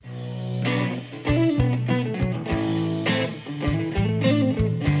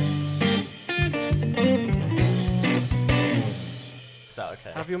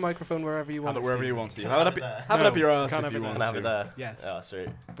your microphone wherever you want. Have it wherever you want, Steve. Can Have I it have up your ass can't if have you it want Can I have it to. there? Yes. Oh, sweet.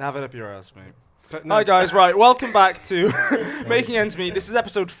 Have it up your ass, mate. But no, Hi guys, right, welcome back to Making Ends Meet. This is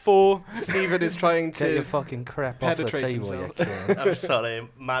episode 4. Stephen is trying Get your to. fucking crap off the penetrate table, himself. you cunt. I'm sorry,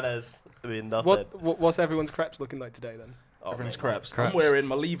 manners mean nothing. What's everyone's crepes looking like today then? Oh, Everyone's mate, crepes. Crepes. I'm wearing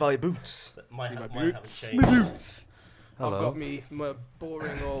my Levi boots. Mine My haven't boots. changed. My boots. I've Hello. got me my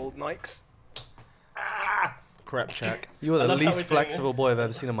boring old Nikes. Crepe check. You are I the love how we're least doing flexible boy I've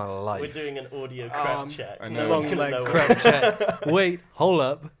ever seen in my We're life. doing an audio crep check. I No know. one's Long gonna legs. know Crep check. Wait, hold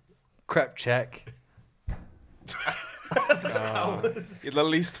up. Crep check. You're the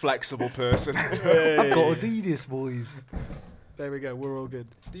least flexible person. I've got Adidas, boys. There we go. We're all good.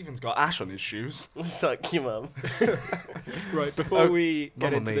 Stephen's got ash on his shoes. Suck you, mum. Right. Before Oh, we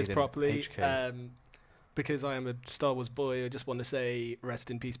get Mama into this made in properly, HK. because I am a Star Wars boy, I just want to say rest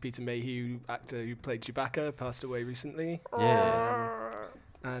in peace, Peter Mayhew, actor who played Chewbacca, passed away recently. Yeah.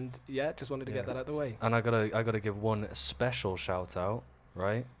 And yeah, just wanted to get Yeah. that out of the way. And I gotta give one special shout out,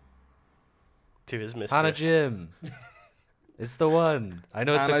 right? To his mistress. Hannah Jim. It's the one. I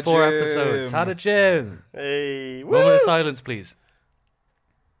know it Hannah took 4 Jim. episodes. Hannah Jim. Hey, Moment woo! of silence, please.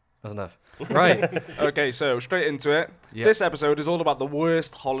 That's enough. Right. Okay, so straight into it. Yeah. This episode is all about the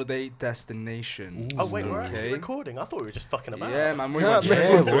worst holiday destinations. Oh wait, we're actually Okay. recording. I thought we were just fucking about. Yeah, man, we Yeah, went straight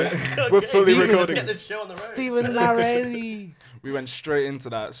man. into it. We're fully Stephen, recording. Let's get this show on the road. Stephen Larrelli. We went straight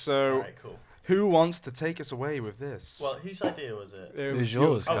into that. So, Alright, cool. who wants to take us away with this? Well, whose idea was it? It was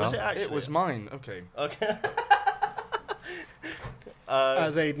yours, Oh, was it Carl. actually? it was mine. Okay. Okay.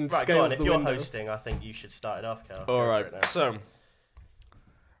 As Aiden right, go on. scales If the you're window. hosting, I think you should start it off, Cal. All Go for right. it now. So,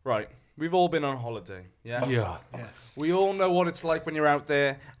 right, we've all been on holiday. Yeah. Yeah. Yes. We all know what it's like when you're out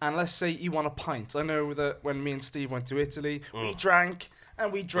there, and let's say you want a pint. I know that when me and Steve went to Italy, we drank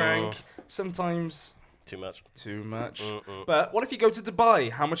and we drank. Sometimes Too much. too much. Mm-mm. But what if you go to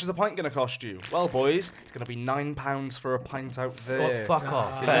Dubai? How much is a pint going to cost you? Well, boys, it's going to be £9 for a pint out there. Oh, fuck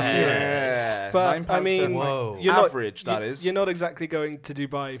off. Is Fair. that serious? Yeah, But, £9 I per mean, pint. Whoa. You're not- Average, that is. You're not exactly going to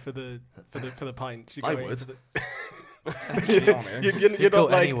Dubai for the pints. You're I going would. to the- Let's be honest. You're go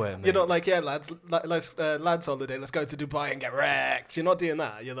not like anywhere, mate. you're not like, yeah, lads, let's lads holiday. Let's go to Dubai and get wrecked. You're not doing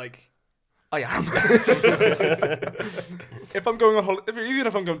that. You're like, I am. If I'm going on even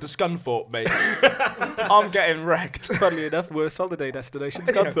if I'm going to Scunthorpe, mate, I'm getting wrecked. funnily enough, worst holiday destination,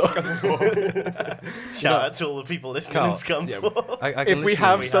 Yeah, Scunthorpe. Shout out to all the people listening Carl, in Scunthorpe. I If can we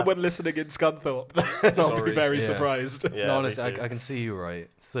have we someone listening in Scunthorpe, then I'll be Sorry. very Yeah. surprised. Yeah, no, me honestly, too. I can see you, right?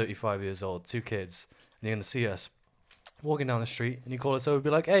 35 years old, 2 kids, and you're going to see us walking down the street, and you call us over and be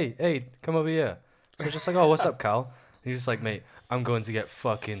like, hey, come over here. So it's just like, oh, what's up, Cal? And you're just like, mate, I'm going to get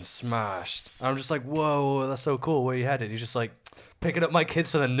fucking smashed. And I'm just like, whoa, that's so cool. Where you headed? He's just like, picking up my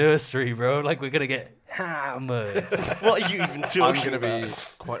kids from the nursery, bro. Like, we're going to get hammered. What are you even talking I'm going to about? be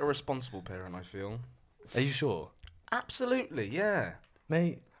quite a responsible parent, I feel. Are you sure? Absolutely, yeah.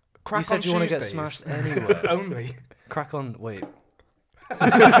 Mate, Crack you said on you want to get Tuesdays. smashed anywhere. Only. Crack on, wait.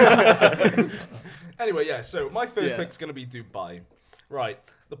 Anyway, yeah, so my first Yeah. pick is going to be Dubai. Right.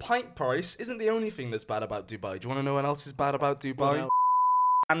 The pint price isn't the only thing that's bad about Dubai. Do you want to know what else is bad about What Dubai? else?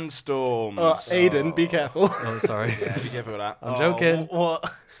 Sandstorms. Aiden, be careful. Oh, sorry. Yeah, be careful with that. I'm joking.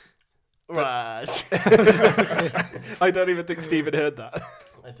 What? Right. I don't even think Stephen heard that.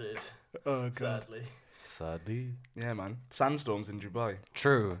 I did, Oh god. sadly. Sadly. Yeah, man. Sandstorms in Dubai.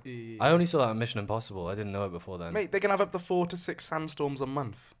 True. I only saw that on Mission Impossible. I didn't know it before then. Mate, they can have up to 4 to 6 sandstorms a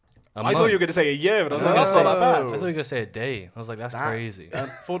month. I thought you were going to say a year, but I was I like, was that's not gonna that I bad. thought you were going to say a day. I was like, that's crazy.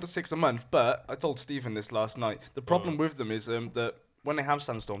 4 to 6 a month. But I told Stephen this last night. The problem with them is that when they have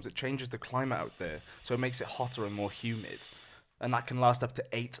sandstorms, it changes the climate out there. So it makes it hotter and more humid. And that can last up to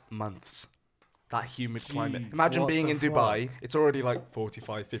 8 months. That humid climate. Jeez. Imagine What being the in Dubai. It's already like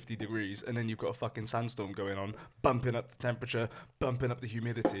 45, 50 degrees. And then you've got a fucking sandstorm going on, bumping up the temperature, bumping up the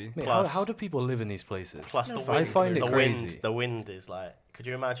humidity. Mate, Plus- how do people live in these places? Plus the wind. I find it the crazy. wind. The wind is like. Could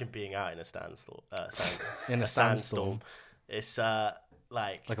you imagine being out in a standstill? In a sandstorm. It's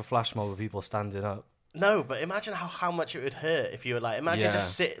like Like a flash mob of people standing up. no, but imagine how much it would hurt if you were like imagine Yeah.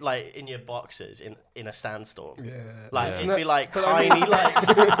 just sit like in your boxes in a sandstorm. Yeah. Like Yeah. it'd be like tiny, like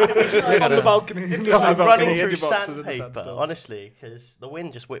On the balcony. it'd be Just like the running balcony, through your boxes in the sandpaper. sandstorm. Honestly, because the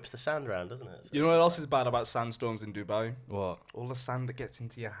wind just whips the sand around, doesn't it? So- You know what else is bad about sandstorms in Dubai? What? All the sand that gets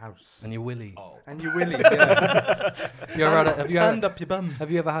into your house. And you willy. And you willy, yeah. You ever had a- have you Sand had- up your bum. Have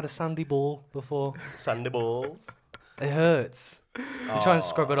you ever had a sandy ball before? sandy balls. It hurts. You try and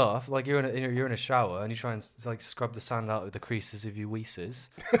scrub it off, like you're in a shower, and you try and like scrub the sand out of the creases of your weeses,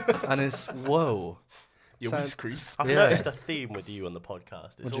 and it's whoa. Your Sand- weast crease. I've Yeah. noticed a theme with you on the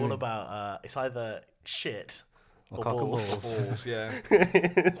podcast. It's What do you all mean? about it's either shit Or Or cock and balls. balls. Balls, yeah.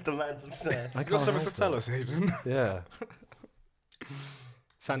 The man's obsessed. I You got can't something to help tell it. us, Hayden? Yeah.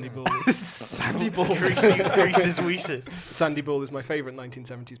 Sandy Ball. Sandy balls. Creases, Weeses. Sandy Ball is my favourite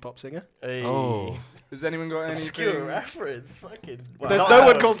 1970s pop singer. Hey. Oh. Has anyone got anything? Obscure reference. Fucking. Well, There's not no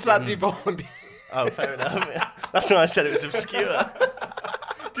one ours. called Sandy Ball. Oh, fair enough. That's when I said it was obscure.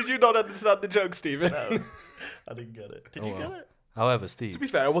 Did you not understand the joke, Stephen? No, I didn't get it. Did Oh, you well. get it? However, Steve. To be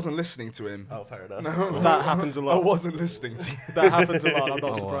fair, I wasn't listening to him. Oh, fair enough. No, That happens a I lot. wasn't listening to you. That happens a lot. I'm not Oh,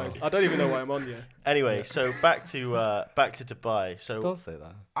 wow. surprised. I don't even know why I'm on here. Anyway, so back to Dubai. So Don't say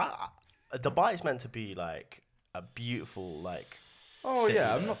that. Dubai is meant to be like a beautiful like. Oh City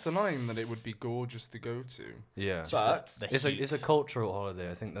yeah, I'm there. not denying that it would be gorgeous to go to. Yeah. Just But the It's a heat. cultural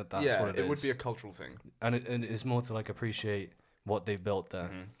holiday. I think that's yeah, what it is. it would be a cultural thing. and it's more to like appreciate what they built there.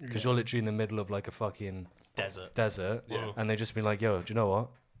 Mhm. Because you're literally in the middle of like a fucking desert. desert, Yeah. and they just be like, "Yo, do you know what?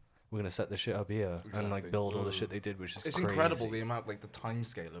 We're gonna set this shit up here and like Exactly. build all the shit they did, which is It's crazy. incredible the amount, like the time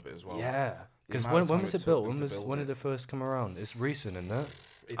scale of it as well. Yeah. Because amount of when time was it it built? took them to build When it. did it first come around? It's recent, isn't it?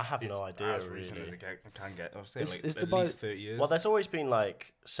 It's, have no it's idea, as recent really. as it can get. I'll say Is like at Dubai- least 30 years. Well, there's always been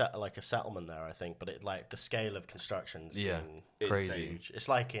like a settlement there, I think, but it like the scale of construction's Yeah. been Crazy. huge. It's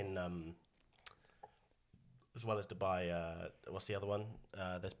like in as well as Dubai. What's the other one?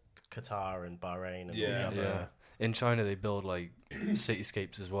 There's Qatar and Bahrain and all Yeah. the other. Yeah. In China, they build like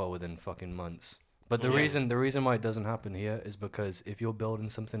cityscapes as well within fucking months. But the Yeah. reason why it doesn't happen here is because if you're building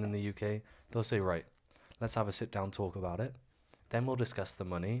something in the UK, they'll say, right, let's have a sit down talk about it. Then we'll discuss the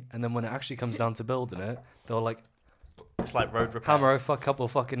money, and then when it actually comes down to building it, they'll like It's like road repairs. hammer a couple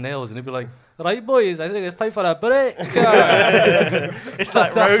of fucking nails, and they'll be like, "Right, boys, I think it's time for a break." It's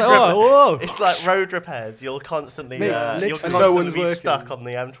like That's road. all. Whoa. It's like road repairs. You'll constantly, Mate, you'll literally. constantly No one's be working. stuck on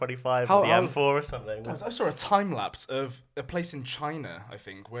the M25 How- or the how- M4 or something. I saw a time lapse of a place in China, I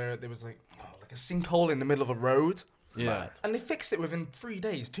think, where there was like a sinkhole in the middle of a road, Yeah. and they fixed it within 3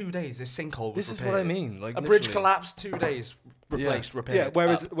 days, 2 days. This sinkhole was This is what I repaired. mean. Like A bridge literally. collapsed, 2 days replaced, repaired. Yeah,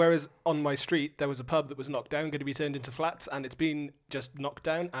 whereas up. whereas on my street there was a pub that was knocked down, going to be turned into flats, and it's been just knocked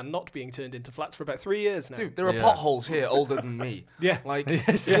down and not being turned into flats for about 3 years now. Dude, there are Yeah. potholes here older than me. Yeah. Like,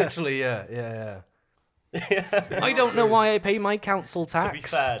 It's literally, yeah. I don't know why I pay my council tax. To be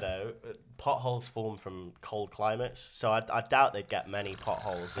fair though, potholes form from cold climates, so I doubt they'd get many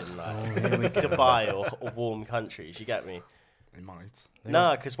potholes in like Dubai or warm countries. You get me? they might.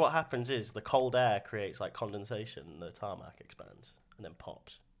 No, because what happens is the cold air creates like condensation, and the tarmac expands and then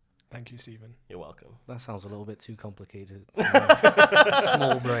pops. Thank you, Stephen. You're welcome. That sounds a little bit too complicated.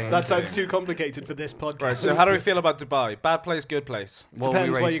 Small brain. That sounds too complicated for this podcast. Right, so how do we feel about Dubai? Bad place, good place? What are we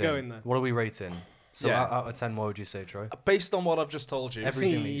Depends where you're rating? going there. What are we rating? So Yeah. out of 10, what would you say, Troy? Based on what I've just told you,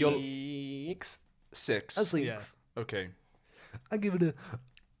 Everything that you'll 6. 6. Yeah. Okay. I give it a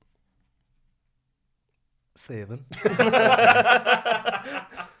 7.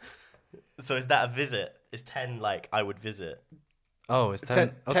 So is that a visit? Is 10 like I would visit? Oh, it's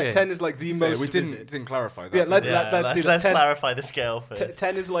 10. 10 is like the Yeah, most we visit. didn't clarify that. Yeah, did we? let's do that. let's 10 clarify the scale first.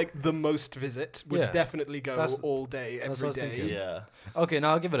 10 is like the most visit. Would Yeah. definitely go That's- all day, that's every what I was day. thinking. Yeah. Okay,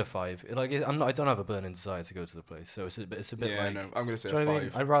 now I'll give it a 5. I don't have a burning desire to go to the place, so it's a bit Yeah, like. no, I'm gonna say Do you a know what I mean?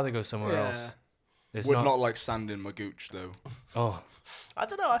 5. I'd rather go somewhere Yeah. else. It's Would not. not like sand in my gooch though. Oh, I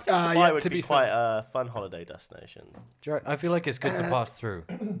don't know. I think Dubai yeah, would to be be quite a fun holiday destination. I feel like it's good to pass through.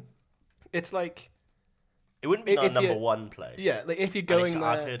 It's like, It wouldn't be If our you- number one place. yeah, like if you're And going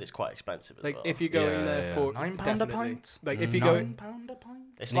I've there, heard it's quite expensive as like well. if you're going Yeah, there yeah. for £9 a definitely. pint. Like if you're going, £9 a pint.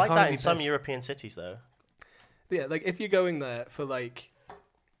 It's And you like can't that be in some pissed. European cities though. yeah, like if you're going there for like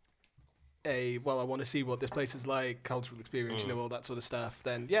I want to see what this place is like, cultural experience, you know, all that sort of stuff,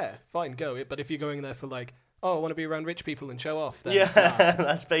 then yeah, fine, go it. But if you're going there for like, oh, I want to be around rich people and show off, then Yeah, nah.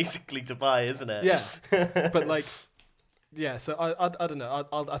 that's basically Dubai, isn't it? Yeah, but like, yeah. So I don't know.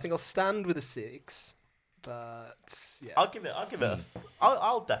 I think I'll stand with a 6, but yeah. I'll give it.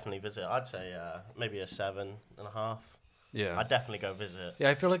 I'll definitely visit. I'd say maybe a 7.5. Yeah. I'd definitely go visit.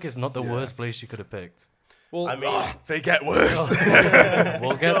 Yeah, I feel like it's not the Yeah. worst place you could have picked. Well, I mean, They get worse. We'll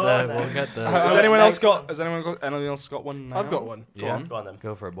get there. We'll get there. Has Uh, anyone else next got? Has anyone else got one? Now? I've got one. Go Yeah. on. go on then.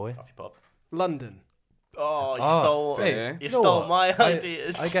 Go for it, boy. Coffee pop. London, Oh, you Oh, stole. fair. You You know stole what? my I-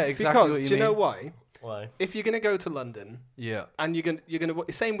 ideas. I get exactly because what you do you know mean. why? Why? If you're gonna go to London, Yeah. and you're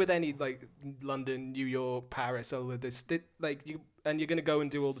gonna same with any like London, New York, Paris, all of this, you're gonna go and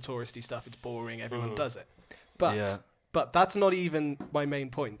do all the touristy stuff. It's boring. Everyone does it. But Yeah. but that's not even my main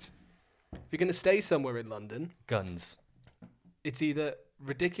point. If you're gonna stay somewhere in London, Guns. it's either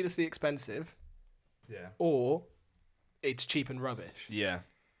ridiculously expensive Yeah. or it's cheap and rubbish. Yeah.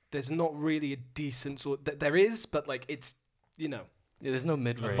 There's not really a decent sort. There is, but like it's Yeah, there's no A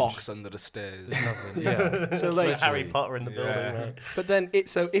mid-range. box under the stairs. There's nothing. Yeah. So It's like like Harry literally. Potter in the building, Yeah. mate. But then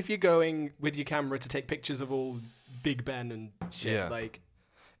so if you're going with your camera to take pictures of all Big Ben and shit, Yeah. like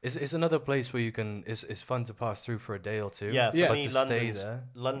It's another place where you can. It's fun to pass through for a day or two. Yeah, for Yeah. But me, to stay London's, there.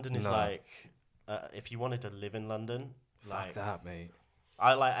 London is No. like, if you wanted to live in London, Fuck like that, mate.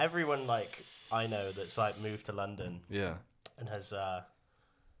 I like everyone like I know that's like moved to London Yeah. and has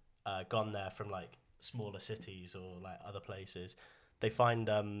gone there from like smaller cities or like other places. They find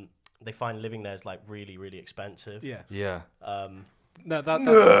living there is like really really expensive. yeah. Yeah. No, that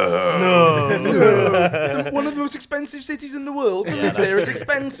One of the most expensive cities in the world. To Yeah, live that's there is true.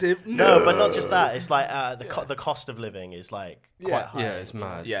 expensive. No, but not just that. It's like the cost of living is like quite Yeah. high. Yeah, it's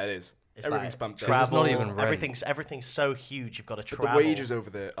mad. Yeah, it is. It's Everything's like bumped up. 'Cause it's not travel, even rent. everything's so huge. You've got to But travel. the wages over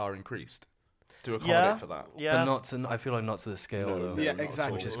there are increased to accommodate Yeah. for that. Yeah. But not to. I feel like not to the scale No, though. no, Yeah, not at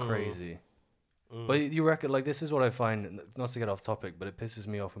exactly. Which is Mm. crazy. Mm. But you reckon like this is what I find. Not to get off topic, but it pisses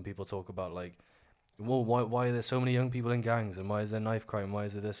me off when people talk about like, well, why are there so many young people in gangs and why is there knife crime? Why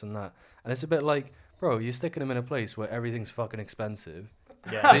is there this and that? And it's a bit like, bro, you're sticking them in a place where everything's fucking expensive.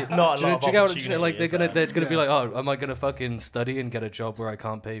 Yeah, there's not a lot of do you get what- opportunity. like is they're there? gonna be Yeah. like, oh, am I gonna fucking study and get a job where I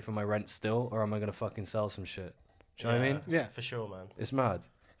can't pay for my rent still, or am I gonna fucking sell some shit? Do you know what I mean? Yeah. For sure, man. It's mad.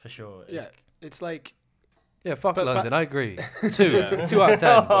 For sure. yeah, it's like Yeah, fuck But- London. I agree. 2 out of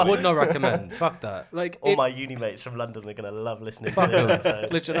 10. Would not recommend. Fuck that. like All it- my uni mates from London are gonna love listening to Fuck this them.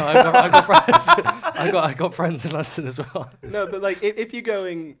 episode. Literally, no, I got friends. I got friends in London as well. no, but like if you're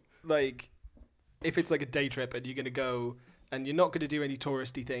going like if it's like a day trip and you're gonna go and you're not gonna do any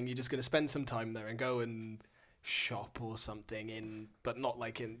touristy thing, you're just gonna spend some time there and go and shop or something in, but not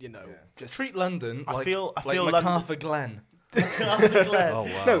like in just Treat London I like, feel like London. MacArthur Glen. Oh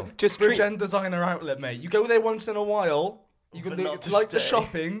wow. no, just treat Bridge End Designer Outlet, mate. You go there once in a while. You But could not to like the stay.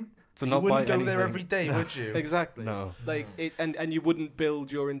 shopping. To You not wouldn't buy go there anything. every day, would you? exactly. No. Like it, and you wouldn't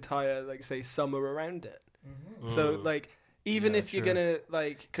build your entire like say summer around it. So Mm. like even Yeah, if you're true. gonna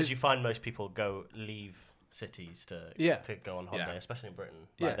like Because because you find most people leave cities to Yeah. to go on holiday, Yeah. especially in Britain.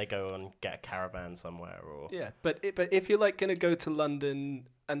 Like Yeah. they go and get a caravan somewhere or yeah, but if you're like gonna go to London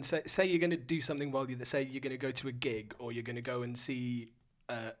and say you're gonna do something while say you're gonna go to a gig or you're gonna go and see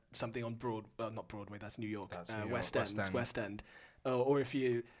something on not Broadway, that's New York, That's New York, West End, or if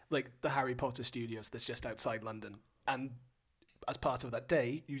you like the Harry Potter studios that's just outside London, and as part of that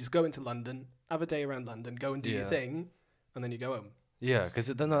day you just go into London, have a day around London, go and do your Yeah. thing, and then you go home. Yeah, because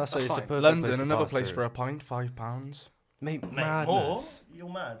then that's That's it's a fine. perfect London, place to another pass place through. for a pint, £5. Mate, Mate, madness. more? You're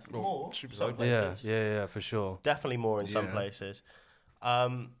mad. Well, More? super Some side. Yeah, places. yeah, for sure. Definitely more in some Yeah. places.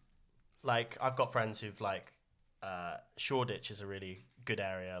 Like I've got friends who've like Shoreditch is a really good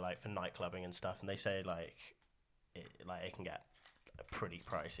area like for nightclubbing and stuff, and they say like it can get pretty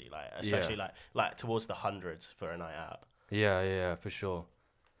pricey, like especially like towards the hundreds for a night out. Yeah, for sure.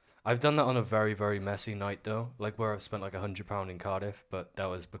 I've done that on a very, very messy night though, like where I've spent like £100 in Cardiff, but that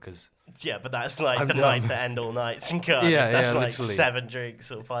was because Yeah, but that's like I'm the dumb. night to end all nights in Cardiff. Yeah, That's yeah, like literally. 7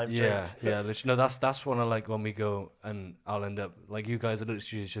 drinks or 5 drinks. literally, no, that's one I like when we go and I'll end up like you guys are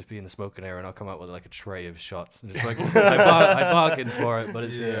literally just be in the smoking area and I'll come out with like a tray of shots. And it's like I bargained for it, but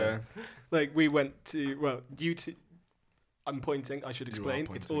it's Like we went to I'm pointing. I should You are explain.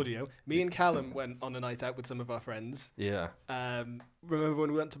 It's pointing. audio. Me and Callum went on a night out with some of our friends. yeah. Remember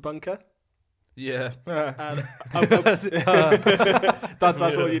when we went to Bunker? Yeah. And,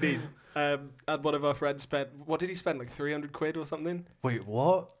 that's all you need. And one of our friends spent. What did he spend? Like 300 quid or something? Wait,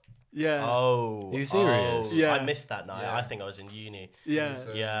 what? Yeah. Oh, Are you serious? Yeah. I missed that night. Yeah. I think I was in uni. Yeah.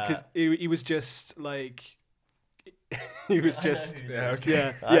 So- Yeah, Because he was just like. He was just. Yeah, okay.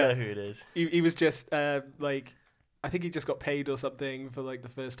 Yeah. I know Yeah. who it is. He was just like. I think he just got paid or something for like the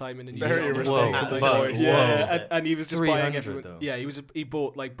first time in a year. Very or irresponsible something. choice. Yeah, Whoa. and he was just buying 300 everyone. though. Yeah, he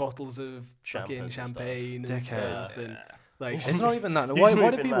bought like bottles of fucking Shampoos and stuff. champagne and Dickhead. stuff, and like It's not even that. Who's Why do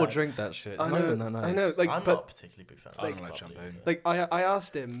moving people mad? drink that shit? It's I not know, even that nice. I know, like, I'm but not a particularly big fan. I of don't like bubbly. champagne. like I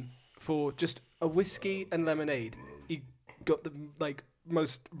asked him for just a whiskey and lemonade. He got the like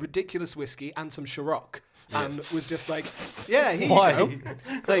most ridiculous whiskey and some Ciroc, and was just like, yeah, here Why? you go.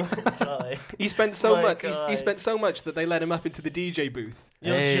 Like Guy. he spent so My much. guy. He spent so much that they let him up into the DJ booth.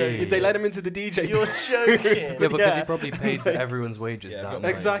 You're Hey. joking. They let him into the DJ You're booth. joking. Yeah, because Yeah. he probably paid for everyone's wages Yeah, that got night.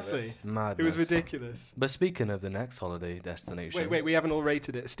 Exactly. Madness. It was ridiculous. But speaking of the next holiday destination. Wait, we haven't all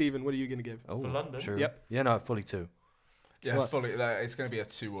rated it. Stephen, what are you going to give? Oh, For London? Sure. Yep. Yeah, no, fully 2. Yeah, What? fully. It's going to be a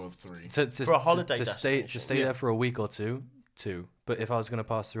 2 or 3. For a holiday to stay destination. there for a week or two. But if I was gonna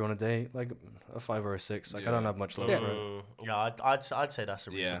pass through on a day, like a 5 or a 6, like I don't Yeah. have much love Yeah. for it. Yeah, I'd say that's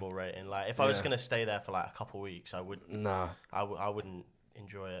a Yeah. reasonable rating. Like, if I was Yeah. gonna stay there for like a couple of weeks, I Nah. wouldn't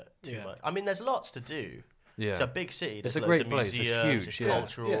enjoy it too Yeah. much. I mean, there's lots to do. Yeah. It's a big city. It's There's a loads great of place. It's museums, huge, It's yeah.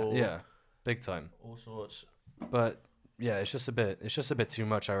 cultural. Yeah, big time. All sorts. But yeah, it's just a bit too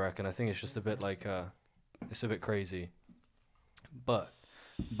much, I reckon. I think it's just a bit like it's a bit crazy.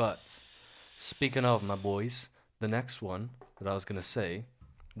 But speaking of my boys, the next one that I was gonna say,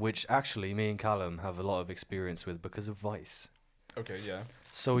 which actually me and Callum have a lot of experience with because of Vice. Okay, yeah.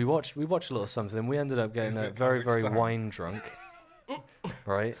 So we watched a little something. We ended up getting Is it very Kazakhstan? wine drunk.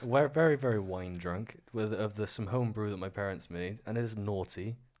 Right, we're very wine drunk of some home brew that my parents made, and it is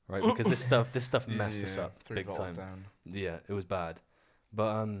naughty, right? Because this stuff messed us up 3 big bottles time. down. Yeah, it was bad.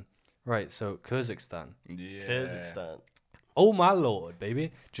 But right, so Kazakhstan. Yeah. Kazakhstan. Oh my lord, baby!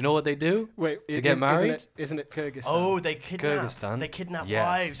 Do you know what they do? Wait, To get married? Isn't it Kyrgyzstan? Oh, they kidnap. Kyrgyzstan. They kidnap Yes.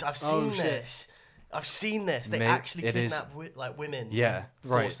 wives. I've Oh, seen shit. this. I've seen this. They Mate, actually it is- kidnap like women. Yeah,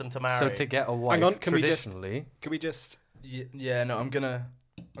 and right. Force them to marry. So to get a wife, on, can we just- traditionally, Can we just? Yeah, no, I'm gonna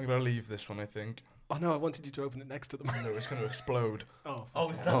leave this one, I think. Oh no, I wanted you to open it next to them. No, it's gonna explode. Oh. Oh,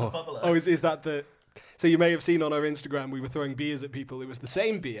 is that Oh. the bubbler? Oh, is that the? So you may have seen on our Instagram we were throwing beers at people. It was the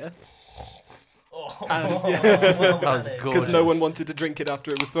same beer Oh, yeah. well That was managed. because no Gorgeous. one wanted to drink it after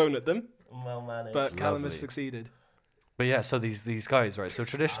it was thrown at them. Well managed. But Callum has Lovely. succeeded. but yeah, so these guys, right? So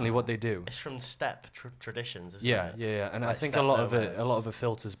traditionally, what they do. It's from steppe traditions, isn't Yeah, it? yeah, and I Like think steppe a lot of nomads. it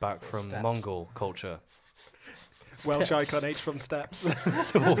filters back from Steps. Mongol culture. Welsh icon H from Steps.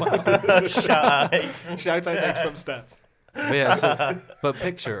 Shout out. Shout out H from Steps. But yeah, but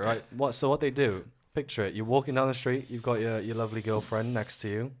picture, right? What they do? Picture it. You're walking down the street. You've got your lovely girlfriend next to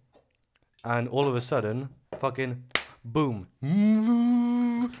you, and all of a sudden, fucking boom.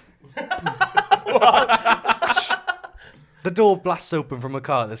 The door blasts open from a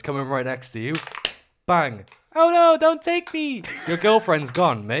car that's coming right next to you. Bang. Oh no, don't take me. Your girlfriend's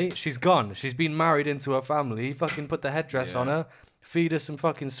gone, mate. She's gone. She's been married into her family. Fucking put the headdress on Yeah. her. Feed her some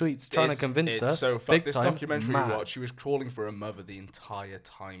fucking sweets. Trying to convince her. It's so fucked. Big This time, documentary mad. we watched, she was calling for a mother the entire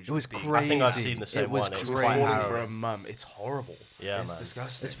time. It was being- crazy. I think I've seen the same it was one. It was She was quite calling crazy. for harrowing. a mum. It's horrible. Yeah, It's man.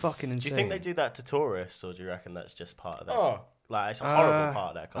 disgusting. It's fucking Do insane. you think they do that to tourists, or do you reckon that's just part of their? Oh, Like, it's a horrible Uh, part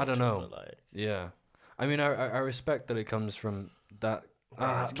of their culture. I don't know. But like, Yeah, I mean, I respect that it comes from that.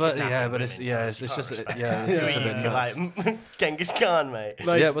 Well, it's But kidnapping yeah, but it's women, yeah, guys. it's You just can't respect yeah, it's just a bit Greek, nuts. like Genghis Khan, mate.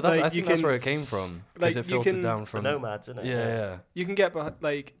 Like, Yeah, but that's, like I you think that's can- where it came from like, because it you filtered can- down It's the from. nomads, isn't it? Yeah. You can get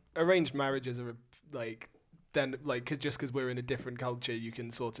like arranged marriages are like then like because we're in a different culture, you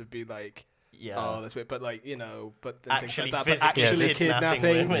can sort of be like, Yeah. oh, that's weird, but like but then Actually, things like that, but physically actually kidnapping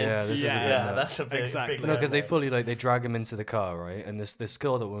kidnapping. women. Yeah, this is a bit yeah, nuts. that's a big, Exactly. big No, because they mate. fully they drag him into the car, right? And this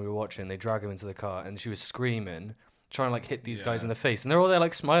girl that when we were watching, they drag him into the car, and she was screaming, trying to like hit these guys Yeah. in the face, and they're all there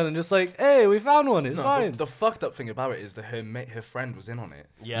like smiling, just like, "Hey, we found one. It's no, fine." the fucked up thing about it is that her friend was in on it.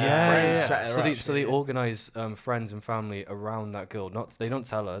 Yeah. Friends set her So up. they organize friends and family around that girl. They don't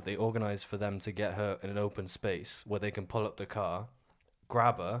tell her. They organize for them to get her in an open space where they can pull up the car,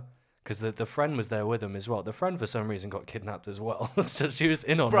 grab her, because the friend was there with them as well. The friend for some reason got kidnapped as well, so she was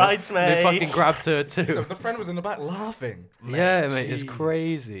in on it. Bridesmaid. They fucking grabbed her No, too. the friend was in the back laughing. Yeah, mate, it's jeez.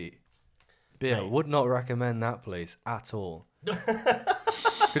 crazy. But yeah, Mate. would not recommend that place at all. Could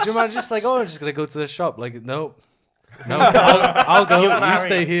you imagine just like, oh, I'm just gonna go to the shop? Like, nope. No, I'll go. You're You married.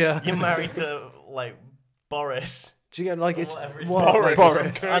 stay here. You're married to like Boris. Do you get like Or it's whatever his what, name like, is.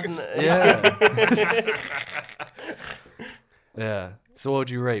 Boris. I don't know. Yeah. Yeah. So what would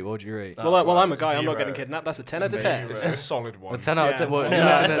you rate? What would you rate? Well, I'm a guy. I'm not 0. getting kidnapped. That's a 10 out of 10. It's a solid one. A 10 out of 10. Well, Yeah. no,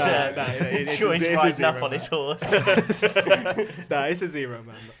 Yeah, no, that's no. it. it's Sure, he's a riding zero, up on his man. horse. Nah, it's a 0,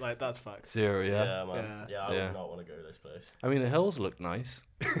 man. Like that's fucked. 0, yeah. Yeah, man. Yeah, I Yeah. would not want to go to this place. I mean, the hills look nice.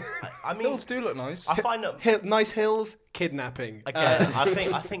 I mean, Hills do look nice. I find that Nice hills, kidnapping. again.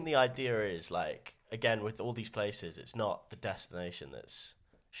 I think the idea is like again with all these places, it's not the destination that's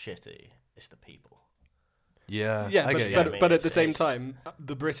shitty. It's the people. Yeah. yeah, I but, get you. but, but at the It's- same it's- time,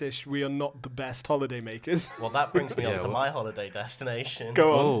 the British, we are not the best holiday makers. Well, that brings me Yeah, on to well- my holiday destination.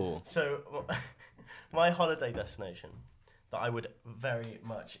 Go on. Oh. So, my holiday destination that I would very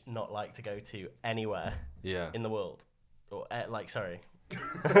much not like to go to anywhere Yeah. in the world, or sorry,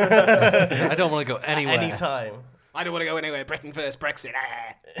 I don't want to go anywhere. anytime. I don't want to go anywhere. Britain first, Brexit.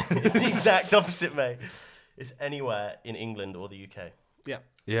 Ah. It's the exact opposite, mate. It's anywhere in England or the UK. Yeah.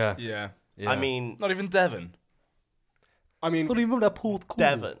 Yeah. Yeah. Yeah. I mean, Not even Devon. I mean, even a Port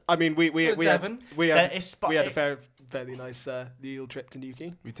Devon. I mean, we Go to had Devon. we There had is we had a fairly nice Neel trip to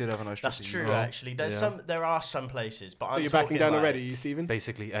Newquay. We did have a nice trip That's to true, Europe. actually. There's Yeah. there are some places, but So I'm you're backing talking down like, already, you Stephen?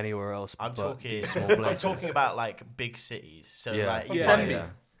 basically anywhere else I'm but talking. these small I'm places. talking about like big cities. So yeah. like, Yeah. like, yeah.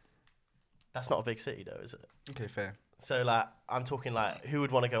 that's not a big city though, is it? Okay, fair. So like, I'm talking like, who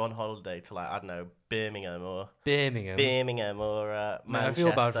would want to go on holiday to like, I don't know, Birmingham or Birmingham. Birmingham or Man, I Manchester?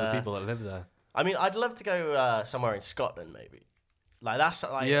 feel bad for the people that live there. I mean, I'd love to go somewhere in Scotland, maybe. Like that's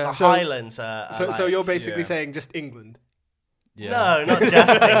like Yeah. the So- Highlands. So like, you're basically Yeah. saying just England. no, not just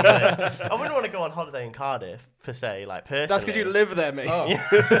England. I wouldn't want to go on holiday in Cardiff per se, like personally. That's because you live there, mate. Oh.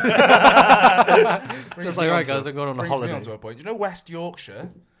 Just like, right, guys, I'm going on a brings holiday. me on to a point. You know West Yorkshire?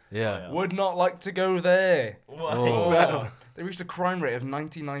 Yeah. Would not like to go there. Why? Oh. Well, They reached a crime rate of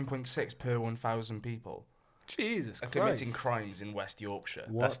 99.6 per 1,000 people Jesus are Christ. committing crimes in West Yorkshire.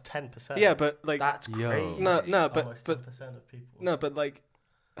 That's 10%. Yeah, but like That's Yo. crazy. no, but Almost but 10% of people. no, but like,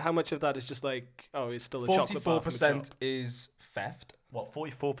 how much of that is just like, oh, it's still a chocolate bar from a 44% shop? is theft. What,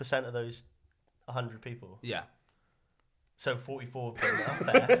 44% of those 100 people? Yeah. So 44 of them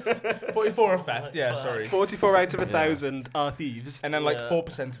are theft. 44 are theft, yeah, sorry. 44 out of Yeah. 1,000 are thieves. And then like Yeah.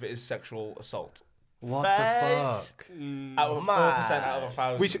 4% of it is sexual assault. What Fez. the fuck? Out of 4% out of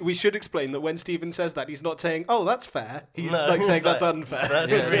 1,000. We should explain that when Stephen says that, he's not saying, "Oh, that's fair." He's No, like saying it's that's like, unfair.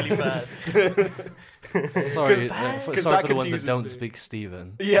 That's Yeah. really bad. Sorry, that sorry for the ones that confuses don't me. speak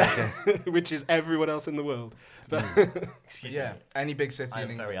Stephen. Yeah, which is everyone else in the world. But Excuse yeah, me. any big city I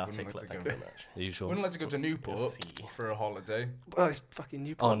in am very England wouldn't articulate, like thank to you go. very much. Are you sure? Wouldn't like to go to Newport See. for a holiday. well, it's fucking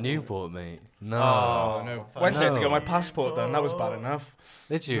Newport. Oh, Newport, mate. No. Oh, no. fuck. Went there to No. get my passport done. That was bad enough.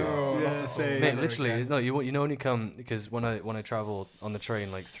 Did you? No, Yeah, not at all. same. Mate, Never literally, again. no. You know when you come, because when I travel on the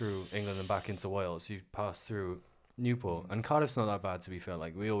train like through England and back into Wales, you pass through Newport, and Cardiff's not that bad to be fair.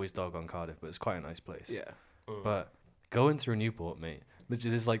 Like we always dog on Cardiff, but it's quite a nice place. Yeah. But going through Newport, mate,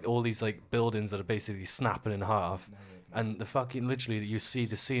 literally there's like all these like buildings that are basically snapping in half, and the fucking literally you see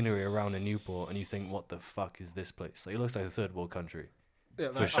the scenery around in Newport, and you think, what the fuck is this place? Like it looks like a third world country. Yeah,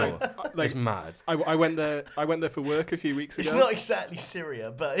 For sure. like, It's mad. I went there. I went there for work a few weeks ago. It's not exactly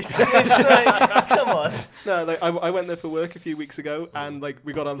Syria, but it's like, come on. No, like I went there for work a few weeks ago, and like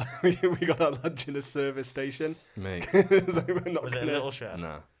we got our we got our lunch in a service station. Mate, So we're not Was it a gonna- little chef?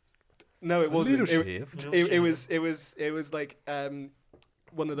 nah. No, it wasn't. Little It, chef. it was like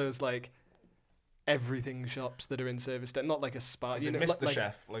one of those like everything shops that are in service station, not like a spa. Is You it know, Mr. like,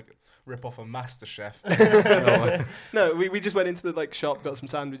 Chef? Like, rip off a Master Chef. No, we just went into the like shop, got some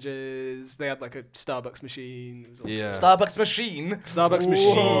sandwiches. They had like a Starbucks machine. It was all- Yeah. Starbucks machine. Starbucks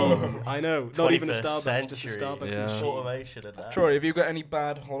Whoa. machine. I know, not even a 21st Starbucks, just a century. Starbucks Yeah. machine. Automation and that. Troy, have you got any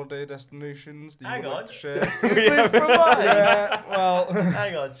bad holiday destinations that you Hang would like on. to share? You've been from mine. Yeah, well,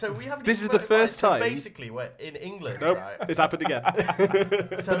 Hang on. So we haven't. This even is the went- first so time- Basically, we're in England, Nope, right? it's happened again.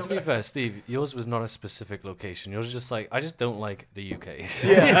 So But to be fair, Steve, yours was not a specific location. Yours was just like, I just don't like the UK.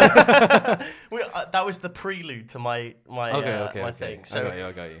 that was the prelude to my Okay. thing. I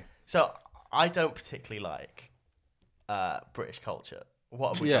So got you. So I don't particularly like British culture.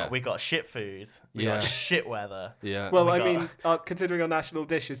 What have we Yeah. got? We got shit food. We Yeah. got shit weather. Yeah. Well, we I got- mean, considering our national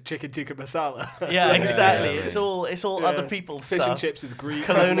dish is chicken tikka masala, Yeah, exactly. yeah. It's all Yeah. other people's fish stuff. and chips is Greek.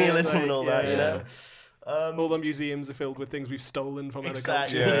 isn't it? Colonialism Like, and all that, you yeah. know. All the museums are filled with things we've stolen from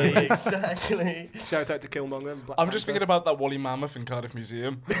Exactly. other cultures. Yeah. Exactly. Shout out to Killmonger. and Black I'm just Panther. thinking about that woolly mammoth in Cardiff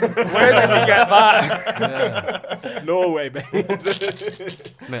Museum. Where did we get that? Yeah. Norway, mate.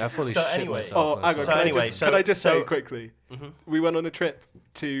 Mate, I fully So shit anyway- myself. Oh, last hang on. So Can, night. anyway, I just, can I just say so- quickly? Mhm. We went on a trip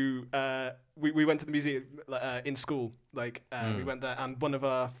to. We went to the museum in school. Like we went there, and one of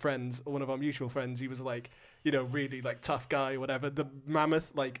our friends, or one of our mutual friends, he was like, you know, really like tough guy, or whatever. The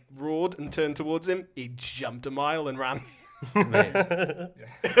mammoth like roared and turned towards him. He jumped a mile and ran. Mate.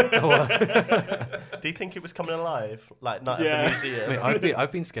 Do you think it was coming alive? Like not Yeah. at the museum? Mate,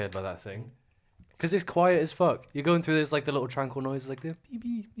 I've been scared by that thing. Because it's quiet as fuck. You're going through this, like, the little tranquil noises, like the beep,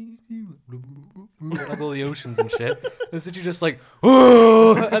 beep, beep, beep, like all the oceans and shit. And so you just like,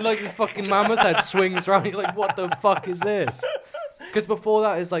 and like this fucking mammoth head swings around. You're like, what the fuck is this? Because before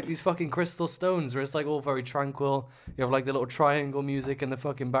that is like these fucking crystal stones where it's like all very tranquil. You have like the little triangle music in the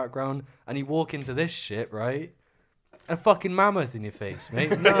fucking background. And you walk into this shit, right? A fucking mammoth in your face,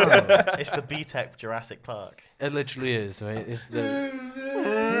 mate. No. It's the B-Tech Jurassic Park. It literally is, mate. It's the...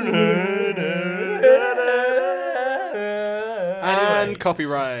 And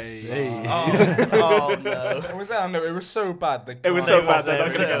copyright. Hey. Oh no. It was I don't know. It was so bad. It was so bad. They They're were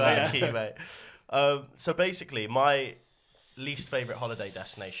not gonna so get that, lucky, yeah. mate. So basically, my least favorite holiday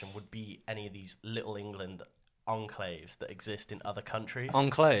destination would be any of these little England enclaves that exist in other countries.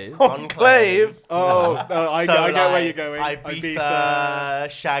 Enclave? Enclave. Oh, no, I, So, I get where like, you're going. Ibiza,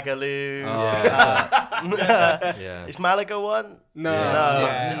 Shagaloo. Oh, yeah. Is Malaga one? No. Yeah. No.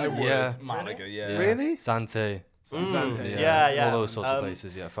 Yeah, I would. Yeah. Malaga, yeah. Yeah. Really? Sante. Zante. Yeah. All those sorts of Um,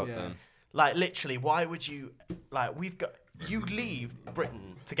 places, yeah, fuck yeah. them. Like literally, why would you? Like you leave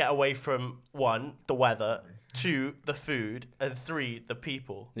Britain to get away from one, the weather, 2, the food, and 3, the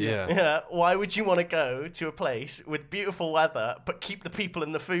people. Yeah. Yeah. Why would you want to go to a place with beautiful weather but keep the people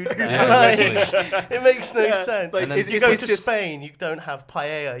and the food? Yeah, It makes no sense. Like, And then- You go it's to just Spain, you don't have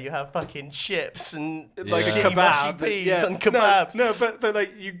paella, you have fucking chips and like Yeah. a shitty mushy kebab. peas and kebabs. No, but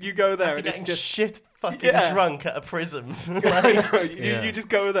like you go there After and it's getting just shit fucking Yeah. drunk at a prism. I Like, know, Yeah. you just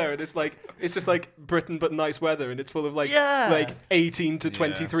go there and it's just like Britain but nice weather and it's full of like Yeah. like 18 to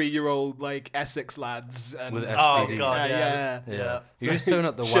 23-year-old like Essex lads and With oh STD. god, yeah. yeah. You just turn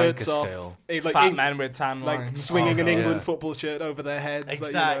up the Shirts wanker off, scale. like Fat Eng- men with tan like lines. swinging an God. England Yeah. football shirt over their heads. like, you know.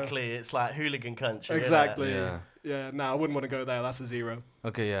 Exactly, it's like hooligan country. innit? Exactly. Yeah. Yeah. No, I wouldn't want to go there. That's a 0.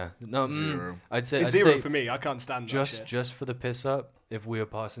 Okay, yeah. No, Zero. I'd say It's I'd 0 say for me. I can't stand that shit. just for the piss up if we were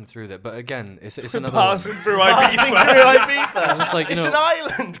passing through there. But again, it's another one. Passing through Passing Ibiza. through Ibiza. Just like, you it's know- an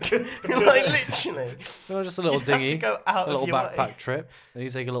island. Like literally. You know, just a little You'd have dinghy, to go out a little of your backpack way. trip, and you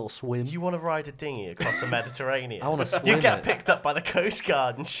take a little swim. You want to ride a dinghy across the Mediterranean? I wanna swim You get it. picked up by the Coast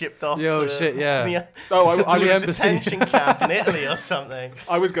Guard and shipped off. Yo, to, shit, yeah. To the, Oh, I to the the embassy. detention camp in Italy or something.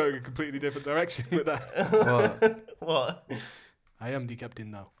 I was going a completely different direction with that. What? What? I am the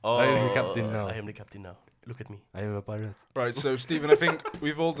captain now. Oh, I am the captain now. I am the captain now. Look at me. I am a pirate. Right, so Stephen, I think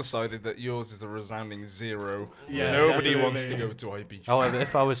we've all decided that yours is a resounding 0. Yeah, Nobody definitely. wants to go to Ibiza. However,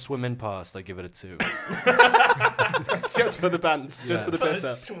 if I was swimming past, I'd give it a 2. Just for the bands. Just Yeah. for the piss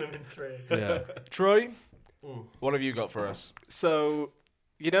up. Swimming through. Yeah. Troy, Mm. what have you got for us? So,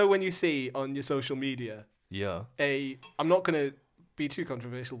 you know when you see on your social media Yeah. I'm not going to be too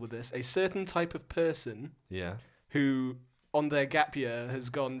controversial with this, a certain type of person Yeah. who on their gap year has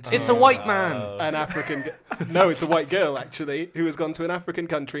gone to It's a white man. an African no, it's a white girl actually who has gone to an African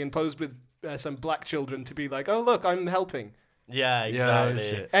country and posed with some black children to be like, "Oh, look, I'm helping." Yeah, exactly.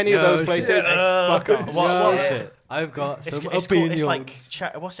 shit. Any of No those shit. places, fuck off. What what- shit? I've got It's, some it's, called, it's opinions. like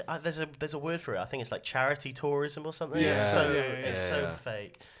what's it? There's a word for it. I think it's like charity tourism or something. Yeah. It's so Yeah, it's yeah, so yeah.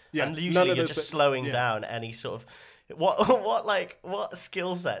 fake. Yeah, And none usually of you're those just pla- slowing yeah. down any sort of what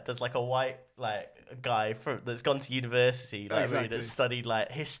skill set does like a white like guy that's gone to university like Exactly. really, that's studied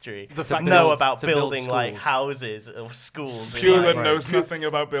like history The to fact know that- about to build building like schools. houses or schools. in, Pure like- that Right. knows nothing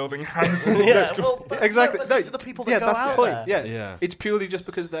about building houses. Yeah, well, that's Exactly. but No, these are the people that yeah, go that's the out point. there. Yeah. Yeah. It's purely just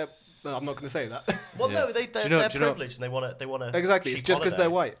because they're no, I'm not going to say that. Well, Yeah. no, they're Do you know- privileged and they want to. Exactly. It's just because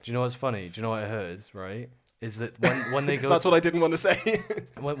they're white. Do you know what's funny? Do you know what I heard? Right? Is that when they go That's what I didn't want to say.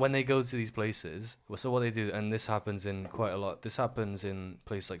 when they go to these places, so what they do, and this happens in quite a lot. This happens in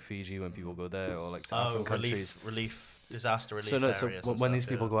places like Fiji when people go there, or like to African countries. Disaster relief So no, so areas. when these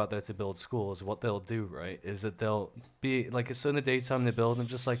people go out there to build schools, what they'll do, right, is that they'll be like, so in the daytime they build and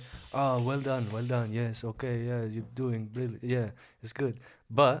just like, oh, well done, yes, okay, yeah, you're doing really, yeah, it's good.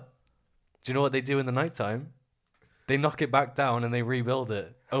 But do you know what they do in the nighttime? They knock it back down and they rebuild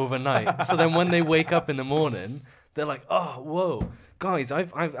it overnight. So then when they wake up in the morning, they're like, oh, whoa, guys,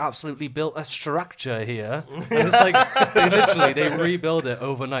 I've absolutely built a structure here. And it's like, they rebuild it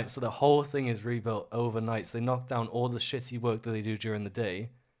overnight. So the whole thing is rebuilt overnight. So they knock down all the shitty work that they do during the day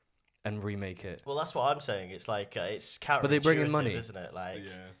and remake it. Well, that's what I'm saying. It's like it's counterintuitive, they bring in money. isn't it? Like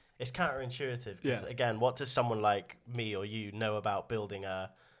Yeah. it's counterintuitive. 'Cause, Yeah. again, what does someone like me or you know about building a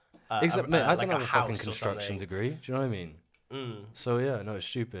Exactly. I like don't have a fucking house or construction something? degree. Do you know what I mean? Mm, So yeah, no, it's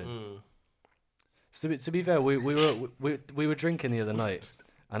stupid. mm. So to be fair, we were drinking the other night,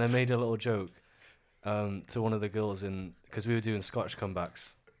 and I made a little joke to one of the girls because we were doing Scotch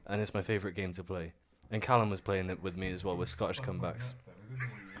comebacks, and it's my favourite game to play. And Callum was playing it with me as well with Scotch comebacks,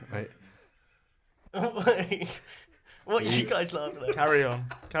 right? What are you guys laughing at? Carry on.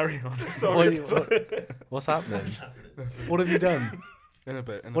 What's happening? What have you done? In a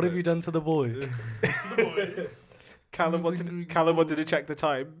bit. What have you done to the boy? Callum wanted to check the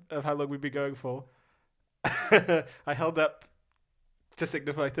time of how long we'd be going for. I held up to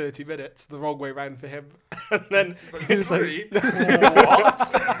signify 30 minutes, the wrong way round for him. And then He was like,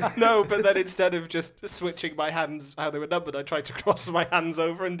 no, but then instead of just switching my hands how they were numbered, I tried to cross my hands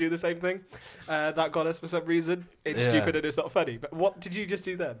over and do the same thing. That got us for some reason. It's Yeah. stupid and it's not funny. But what did you just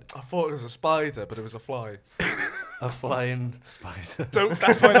do then? I thought it was a spider, but it was a fly. A flying spider.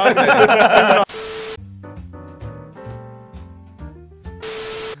 That's my nightmare.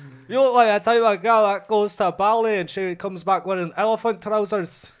 You look like a type of girl that goes to ballet and she comes back wearing elephant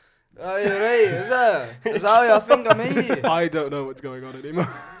trousers. Are you right? Is that how you think of me? I don't know what's going on anymore.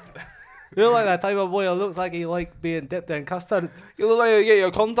 You look like that type of boy who looks like he like being dipped in custard. You look like you get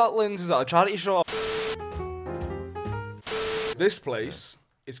your contact lenses at a charity shop. This place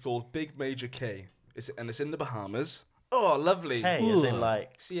is called Big Major K. It's in the Bahamas. Oh, lovely. K as in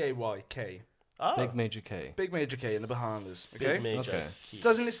like. C-A-Y-K. Oh, Big Major K. Big Major K in the Bahamas. Okay. Big Major. Okay. Key.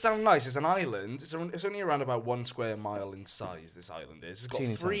 Doesn't it sound nice? It's an island. It's only around about 1 square mile in size. This island is. It's got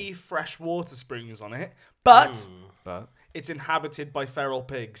Teeny 3 fresh water springs on it, but But it's inhabited by feral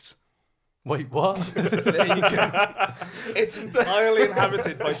pigs. wait, what? There you go. It's entirely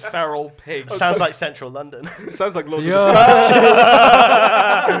inhabited by feral pigs. Sounds like Central London. It sounds like Lord Yo. of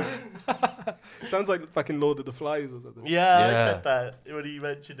the Sounds like fucking Lord of the Flies or something. Yeah, I Yeah. said that when you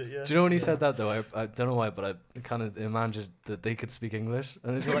mentioned it. Yeah. Do you know when he said that though? I don't know why, but I kind of imagined that they could speak English,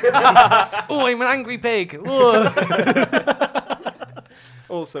 and it's like, "Oh, I'm an angry pig." Whoa.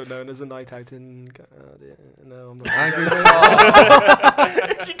 Also known as a night out in. No, I'm not. Angry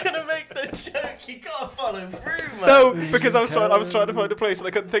pig. If you're gonna make the joke, you gotta follow through, man. No, because I was trying to find a place and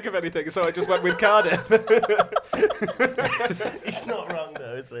I couldn't think of anything, so I just went with Cardiff. He's not wrong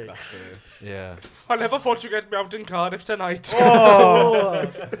though, is he? That's fair. Yeah. I never thought you'd get me out in Cardiff tonight.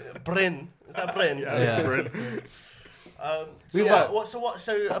 Oh, Bryn. Is that Bryn? Yeah. So We yeah, were-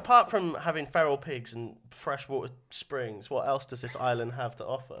 so apart from having feral pigs and freshwater springs, what else does this island have to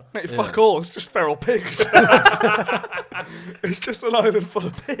offer? Mate, Yeah. fuck all. It's just feral pigs. It's just an island full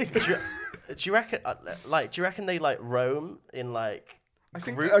of pigs. Do you reckon? Do you reckon they like roam in like? I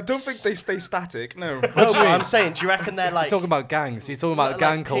groups? don't think they stay static. No. No, do you but mean? I'm saying, do you reckon they're You're like? talking about gangs. You're talking about like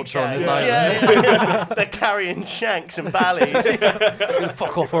gang pig culture on this gangs? island. Yeah. They're carrying shanks and ballies.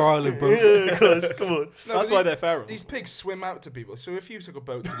 Fuck off our island, bro. Yeah, of course, come on. No, That's but why they're feral. These pigs swim out to people. So if you took a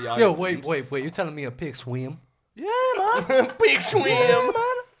boat to the island. Yo, wait. You're telling me a pig swim? Yeah, man. Big swim. Yeah, man.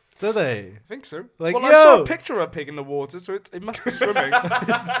 Do they? I think so. Like, well, I saw yo! a picture of a pig in the water, so it must be swimming.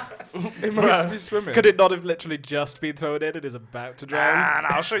 It must be swimming. Could it not have literally just been thrown in and is about to drown? Ah,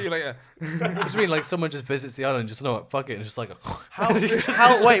 no, I'll show you later. What do you mean, like someone just visits the island, just know what, fuck it, and just like,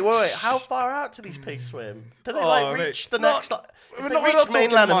 Wait. How far out do these pigs swim? Do they Oh, mate. reach the Not- next? If we're they not reach talking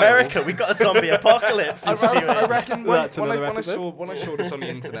mainland miles. America, we got a zombie apocalypse. I ensuing. reckon That's when another I episode. saw this on the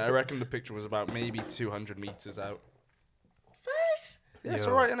internet, I reckon the picture was about maybe 200 meters out. Yeah, it's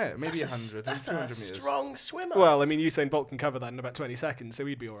Yo. alright, isn't it? Maybe That's 100, That's 200 a meters. strong swimmer. Well, I mean, Usain Bolt can cover that in about 20 seconds, so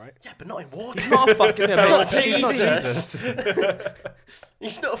he'd be all right. yeah, but not in water. He's not a fucking Yeah, feral not pig. He's not Jesus. Jesus.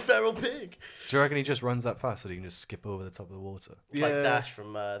 He's not a feral pig. Do you reckon he just runs that fast so he can just skip over the top of the water? Yeah. Like Dash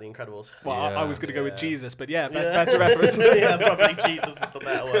from The Incredibles. Well, I Yeah. was going to go with Yeah. Jesus, but yeah, Yeah. better reference. Yeah, probably Jesus is the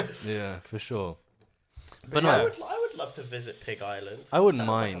better one. Yeah, for sure. But I no, would love to visit Pig Island. I wouldn't Sounds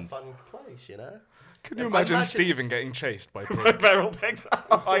mind. Like a fun place, you know. Can you I imagine imagine- Stephen getting chased by pigs? Feral pigs.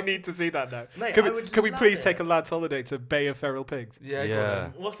 I need to see that now. Mate, Can I we, would can we love please it. take a lad's holiday to Bay of Feral Pigs? Yeah, go Yeah.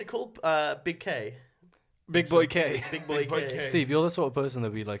 on. What's it called? Big K. Big Boy K. Big Boy Big Boy K. K. Steve, you're the sort of person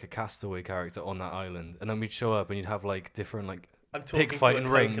that'd be like a castaway character on that island, and then we'd show up and you'd have like different like I'm talking pig fighting to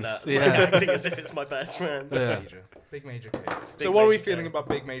a rings. coconut, Yeah. like, acting as if it's my best friend. Yeah. Big Major K. Big So what are we Major feeling K. about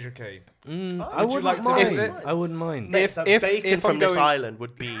Big Major K? Oh, I would you wouldn't like to mind. visit? I wouldn't mind. Mate, If- the if- bacon if I'm from this going- island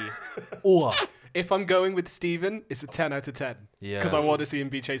would be Oh, If I'm going with Steven, it's a 10 out of 10. yeah. Because I want to see him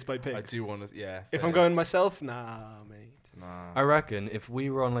be chased by pigs. I do want to, yeah. If fair. I'm going myself, nah, mate. Nah. I reckon if we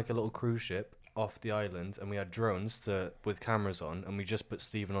were on like a little cruise ship off the island and we had drones with cameras on and we just put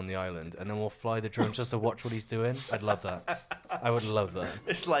Stephen on the island and then we'll fly the drone just to watch what he's doing, I'd love that. I would love that.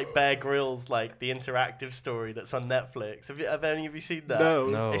 it's like Bear Grylls, like the interactive story that's on Netflix. Have any of you seen that? No.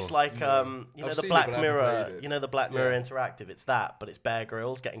 No. It's like you know I've the seen it, Black but I haven't Mirror. played it. You know the Black Mirror Yeah. interactive. It's that, but it's Bear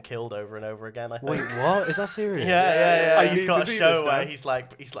Grylls getting killed over and over again. I think. Wait, what? Is that serious? Yeah. I He's need got to a see show this where now.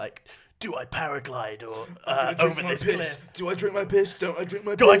 he's like, do I paraglide or I'm gonna drink over my this piss. cliff? Do I drink my piss? Don't I drink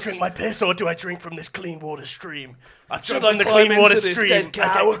my Do I piss? drink my piss or do I drink from this clean water stream? I've Should drunk I from the climb clean water into this stream. dead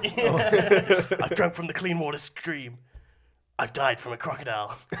cow? I've drunk from the clean water stream. I've died from a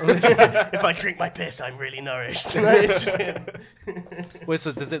crocodile. If I drink my piss, I'm really nourished. It's just him. Wait,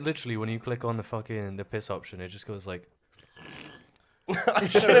 so does it literally, when you click on the piss option, it just goes like, I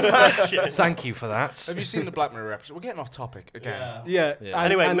should imagine. thank you for that. Have you seen the Black Mirror episode? We're getting off topic again. Yeah. Yeah. and-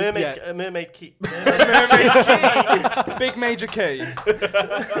 Anyway, and- Mermaid, yeah. Mermaid Key. Big Major K.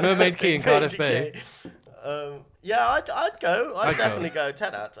 Mermaid Key in Cardiff Bay. Yeah, I'd go. I'd I'd go. definitely go.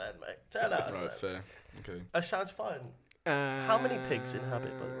 10 out of 10, mate. 10 out of 10. Right, fair. Okay. That sounds fun. How many pigs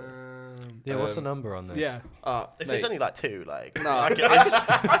inhabit, by the way? Yeah, what's the Um, number on this? Yeah. If there's only like 2, like No.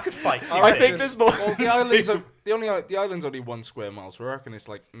 I could fight 2 I pigs. think there's more. Well, the island's the island's only 1 square mile, so I reckon it's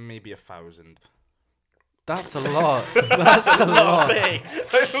like maybe 1,000. That's a lot. That's a a lot lot. of pigs.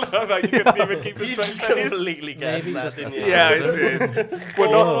 I love how you couldn't even keep a You straight just face. completely guessed Maybe that, just didn't a you? Yeah, I thousand. did.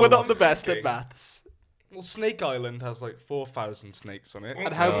 We're not the best Okay. at maths. Well, Snake Island has like 4,000 snakes on it.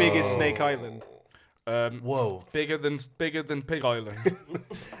 And how big is Oh. Snake Island? Whoa. Bigger than Pig Island.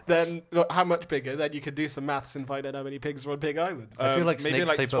 Then look, how much bigger? Then you could do some maths and find out how many pigs are on Pig Island. I feel like maybe snakes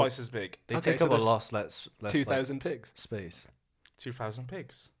like take twice as big. They Okay, take so up a there's lot less 2,000 pigs. space. 2,000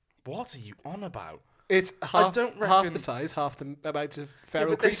 pigs. What are you on about? It's I half, don't half reckon- the size, half the amount of Yeah, feral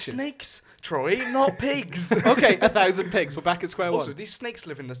but they're creatures. snakes, Troy, not pigs. Okay, 1,000 pigs. We're back at square Also, one. these snakes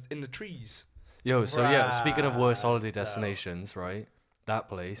live in the trees. Yo, so yeah, speaking of worst Right, holiday so- destinations, right? That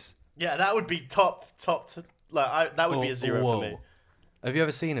place. Yeah, that would be top. That would be a 0 for me. Have you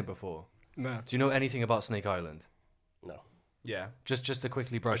ever seen it before? No. Do you know anything about Snake Island? No. Yeah. Just to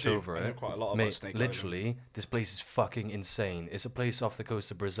quickly brush do. over I know it. quite a lot about Mate, Snake literally, this place is fucking insane. It's a place off the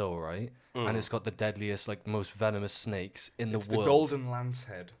coast of Brazil, right? And it's got the deadliest, like, most venomous snakes in It's the world. the golden lance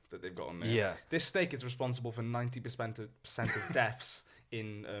head that they've got on there. Yeah. This snake is responsible for 90% of deaths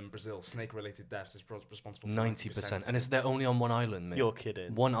in Brazil. Snake-related deaths is responsible for 90%. And they're only on one island, mate. You're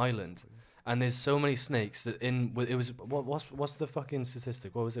kidding. One island. And there's so many snakes that it was what's the fucking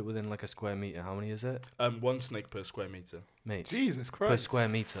statistic? What was it within like a square meter? How many is it, one snake per square meter. mate? Jesus Per Christ. square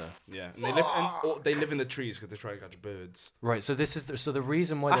meter. Yeah, and they live in the trees because they try to catch birds. Right. So this is the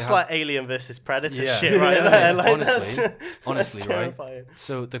reason why That's they have, like Alien versus Predator Yeah. shit right Yeah. there. Like, Honestly, that's honestly, right? terrifying.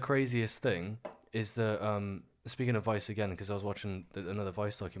 So the craziest thing is that speaking of Vice again, because I was watching another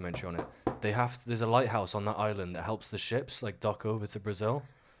Vice documentary on it. There's a lighthouse on that island that helps the ships like dock over to Brazil.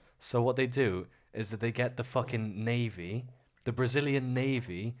 So what they do is that they get the fucking navy, the Brazilian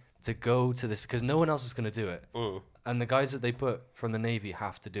navy, to go to this because no one else is going to do it. And the guys that they put from the navy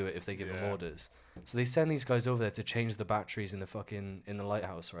have to do it if they give them Yeah. orders. So they send these guys over there to change the batteries in the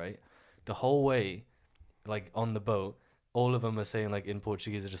lighthouse, right? The whole way, like on the boat, all of them are saying like in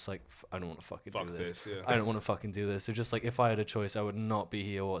Portuguese, are just like, I don't want to fucking Fuck do this. this, yeah. I don't want to fucking do this. They're just like, if I had a choice, I would not be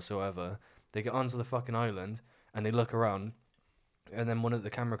here whatsoever. They get onto the fucking island and they look around, and then one of the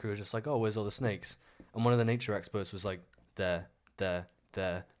camera crew was just like, oh, where's all the snakes? And one of the nature experts was like, there.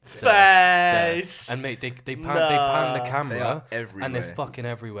 Face. And mate, they pan the They camera are everywhere. and they're fucking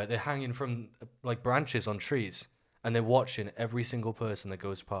everywhere. They're hanging from like branches on trees and they're watching every single person that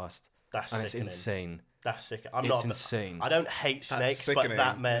goes past. That's And it's sickening. insane. That's sick. It's insane. I don't hate That's snakes, but sickening.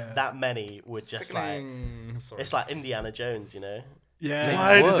 that many would just like. Sickening. Sorry. It's like Indiana Jones, you know. Yeah. Mate,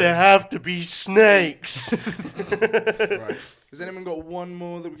 Why does there worse. have to be snakes? Right. Has anyone got one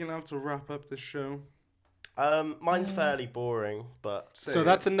more that we can have to wrap up this show? Mine's fairly boring, but Say So it.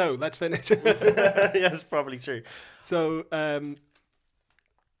 that's a no. Let's finish. that's probably true. So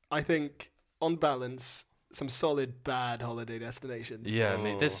I think, on balance, some solid bad holiday destinations. Yeah,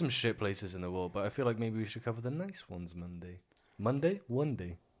 mate, there's some shit places in the world, but I feel like maybe we should cover the nice ones Monday. One day.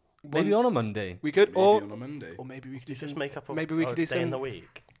 Maybe on a Monday. We could, Maybe or on a Monday. maybe we could do Just some. make up a maybe we could do day in some- the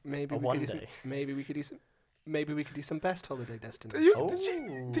week. Maybe a we one could do some. day. Maybe we could do some. Maybe we could do some best holiday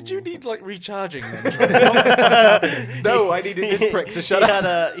destinations. Did you need like recharging then? No, I needed this prick to shut he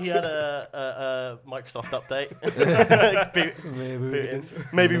up. He had a Microsoft update.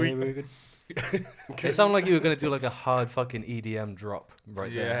 Maybe Maybe we could. It sounded like you were gonna do like a hard fucking EDM drop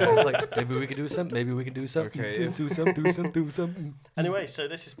right there. Yeah. Just like maybe we could do some. Maybe we can do some. Okay. Do some. Anyway, so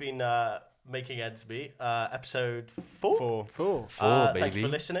this has been Making Ends Meet, episode 4. Four. Four, Thank you baby. for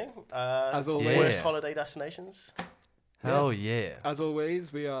listening. As always. Worst Yeah. holiday destinations. Hell yeah. As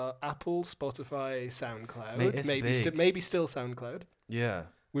always, we are Apple, Spotify, SoundCloud. Mate, it's big. Maybe still SoundCloud. Yeah.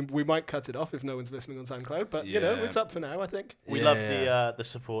 We might cut it off if no one's listening on SoundCloud, but you know Yeah. it's up for now. I think. We Yeah, love yeah. the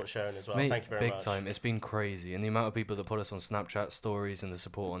support shown as well. Mate, Thank you very big much. time. It's been crazy, and the amount of people that put us on Snapchat stories and the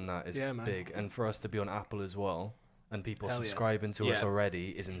support on that is Yeah, man. big. And for us to be on Apple as well, and people Hell yeah. subscribing to us Yeah. already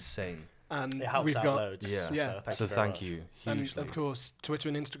is insane. And It helps we've out got loads. Yeah. Yeah. So So thank thank you. you and hugely. of course Twitter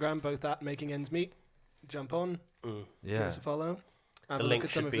and Instagram both at Making Ends Meet. Jump on, give Yeah. us a follow. Have The a look link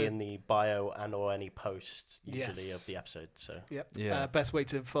at some should of be the in the bio and or any posts usually Yes. of the episode. So Yep. Yeah. Best way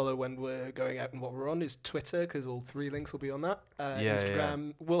to follow when we're going out and what we're on is Twitter, because all 3 links will be on that. Yeah,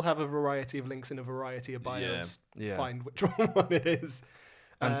 Instagram, we'll have a variety of links in a variety of bios. Yeah. Find which one it is.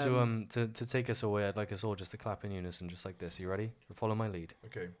 And to take us away, I'd like us all just to clap in unison, just like this. You ready? Follow my lead.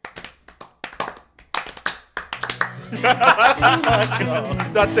 Okay.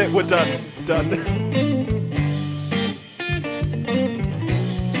 That's it. We're done. Done.